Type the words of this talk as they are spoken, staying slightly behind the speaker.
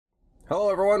Hello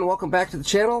everyone, welcome back to the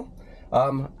channel.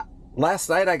 Last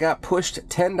night I got pushed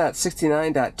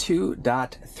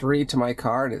 10.69.2.3 to my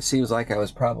car, and it seems like I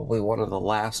was probably one of the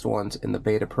last ones in the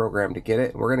beta program to get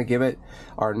it. We're going to give it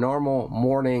our normal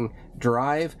morning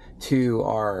drive to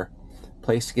our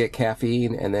place to get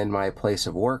caffeine and then my place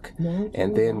of work,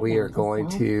 and then we are going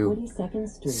to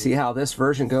see how this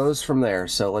version goes from there.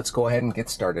 So let's go ahead and get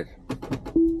started.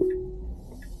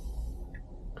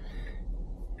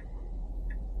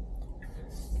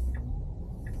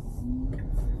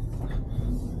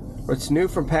 What's new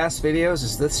from past videos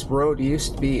is this road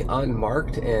used to be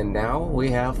unmarked, and now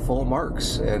we have full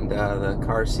marks, and the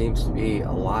car seems to be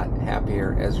a lot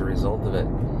happier as a result of it.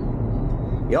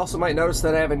 You also might notice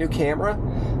that I have a new camera.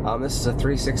 This is a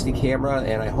 360 camera,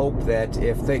 and I hope that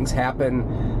if things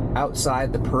happen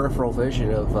outside the peripheral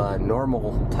vision of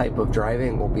normal type of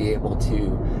driving, we'll be able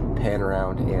to pan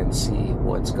around and see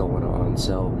what's going on.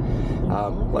 So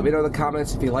let me know in the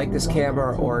comments if you like this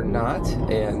camera or not,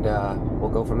 and we'll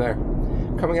go from there.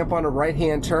 Coming up on a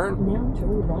right-hand turn,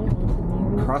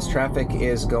 cross traffic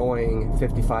is going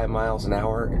 55 miles an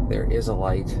hour. There is a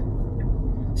light.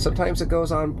 Sometimes it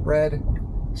goes on red,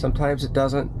 sometimes it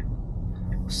doesn't.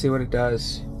 We'll see what it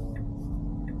does.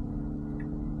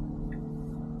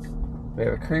 We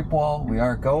have a creep wall. We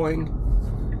are going.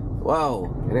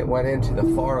 Whoa, and it went into the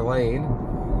far lane,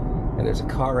 and there's a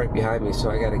car right behind me,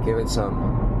 so I got to give it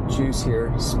some juice here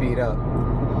to speed up.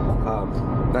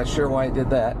 Not sure why I did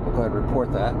that. We'll go ahead and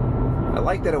report that. I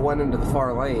like that it went into the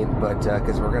far lane, but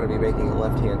because we're going to be making a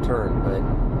left-hand turn, but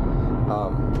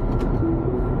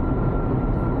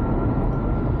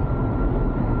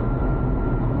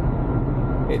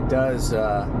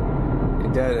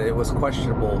it was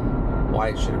questionable why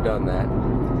it should have done that.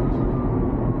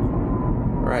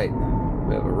 Right,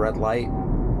 we have a red light.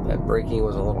 That braking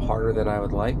was a little harder than I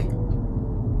would like.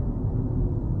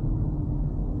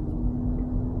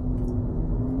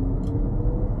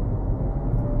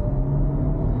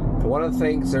 One of the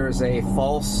things, there's a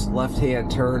false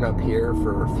left-hand turn up here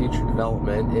for future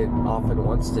development. It often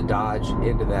wants to dodge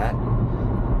into that.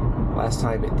 Last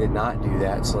time it did not do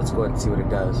that, so let's go ahead and see what it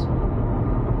does.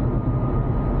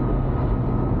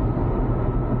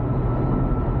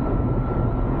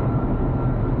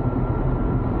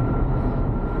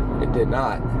 It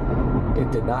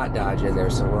did not dodge in there,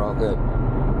 so we're all good.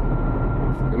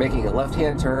 We're making a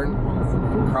left-hand turn.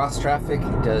 Cross traffic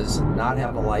does not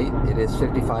have a light. It is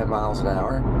 55 miles an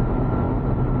hour.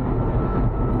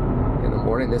 In the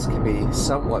morning this can be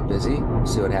somewhat busy. We'll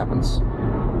see what happens.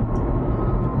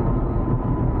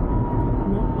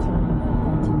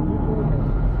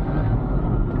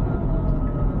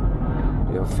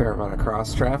 We have a fair amount of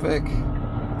cross traffic.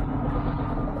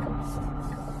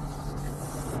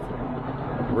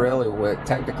 Really,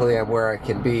 technically I'm where I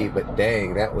can be, but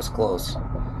dang, that was close.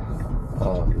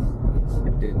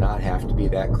 Did not have to be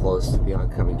that close to the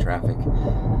oncoming traffic.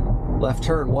 Left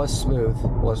turn was smooth,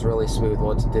 was really smooth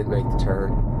once it did make the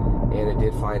turn, and it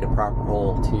did find a proper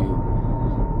hole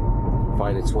to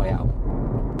find its way out.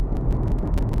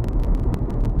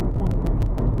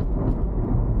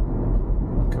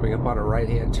 Coming up on a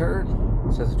right-hand turn,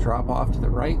 it says a drop off to the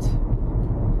right.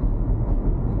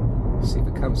 See if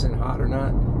it comes in hot or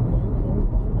not.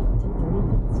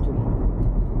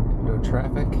 No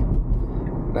traffic.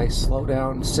 Nice slow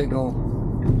down signal.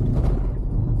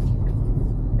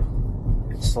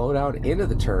 Slow down into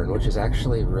the turn, which is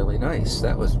actually really nice.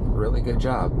 That was really good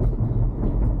job.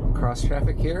 Cross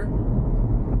traffic here.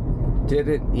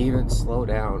 Didn't even slow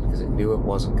down because it knew it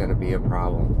wasn't going to be a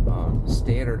problem.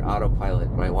 Standard autopilot.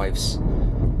 My wife's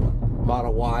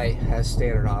Model Y has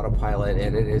standard autopilot,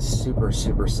 and it is super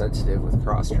sensitive with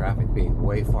cross traffic being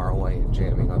way far away and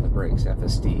jamming on the brakes.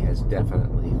 FSD has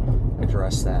definitely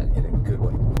addressed that in a good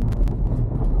way.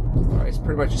 Alright, it's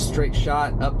pretty much a straight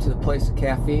shot up to the place of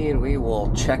caffeine. We will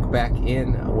check back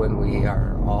in when we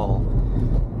are all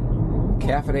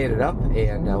caffeinated up,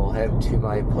 and we'll head to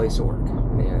my place of work,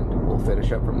 and we'll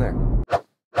finish up from there.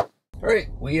 Alright,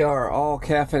 we are all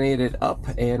caffeinated up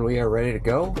and we are ready to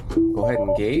go. Go ahead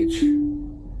and engage.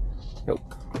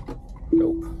 Nope.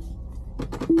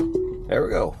 There we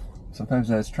go.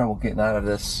 Sometimes I have trouble getting out of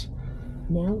this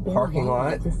parking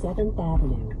lot. To 7th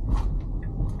Avenue.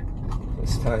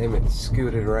 This time it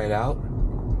scooted right out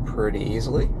pretty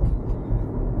easily.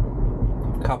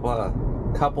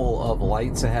 Couple of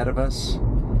lights ahead of us.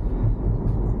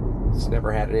 It's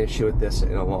never had an issue with this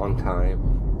in a long time.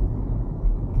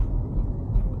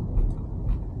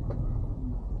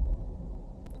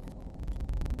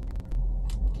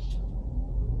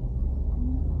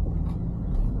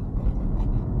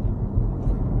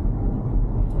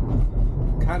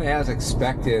 kind of as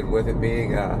expected with it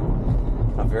being a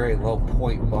very low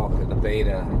point bump in the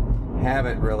beta.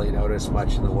 Haven't really noticed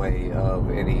much in the way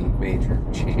of any major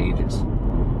changes. All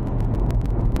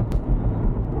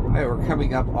right, we're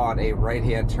coming up on a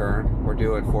right-hand turn. We're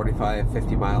doing 45,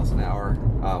 50 miles an hour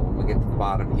when we get to the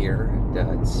bottom here.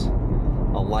 And, it's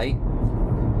a light.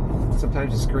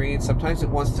 Sometimes it's green. Sometimes it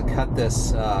wants to cut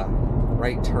this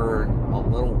right turn a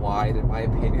little wide, in my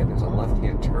opinion. There's a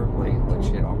left-hand turn lane, which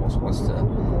it almost wants to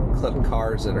clip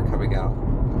cars that are coming out.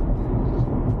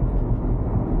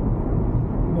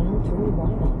 Now turn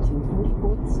right onto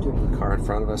 44th Street. The car in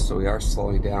front of us, so we are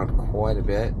slowing down quite a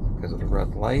bit because of the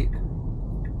red light.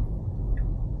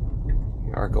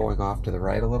 We are going off to the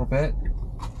right a little bit.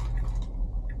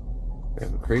 We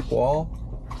have a creep wall,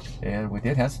 and we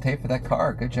did hesitate for that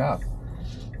car. Good job.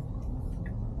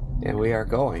 And we are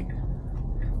going.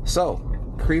 So,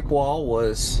 creep wall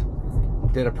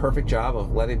did a perfect job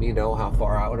of letting me know how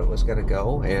far out it was going to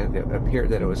go, and it appeared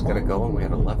that it was going to go, and we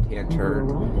had a left-hand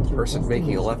turn. Person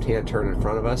making a left-hand turn in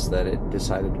front of us that it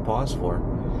decided to pause for.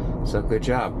 So good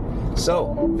job.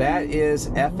 So that is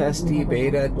FSD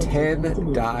Beta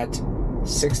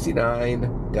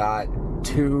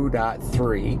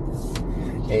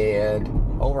 10.69.2.3, and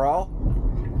overall,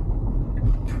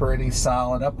 pretty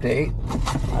solid update.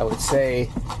 I would say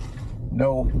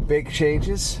no big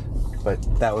changes, but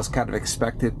that was kind of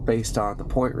expected based on the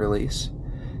point release.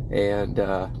 And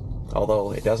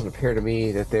although it doesn't appear to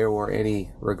me that there were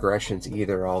any regressions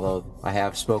either, although I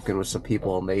have spoken with some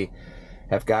people and they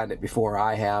have gotten it before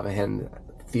I have and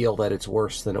feel that it's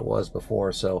worse than it was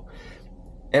before. So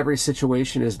every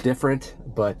situation is different,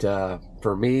 but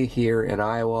for me here in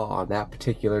Iowa on that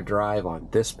particular drive, on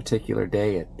this particular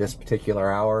day, at this particular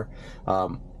hour,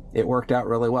 it worked out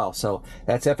really well. So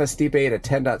that's FSD Beta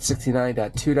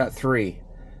 10.69.2.3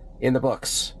 in the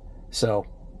books. So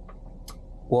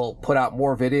we'll put out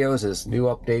more videos as new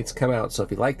updates come out. So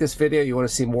if you like this video, you want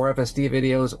to see more FSD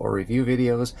videos or review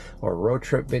videos or road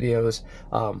trip videos,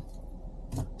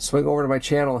 swing over to my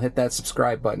channel and hit that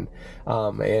subscribe button.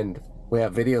 And we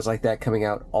have videos like that coming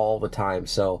out all the time.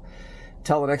 So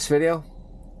till the next video,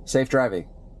 safe driving.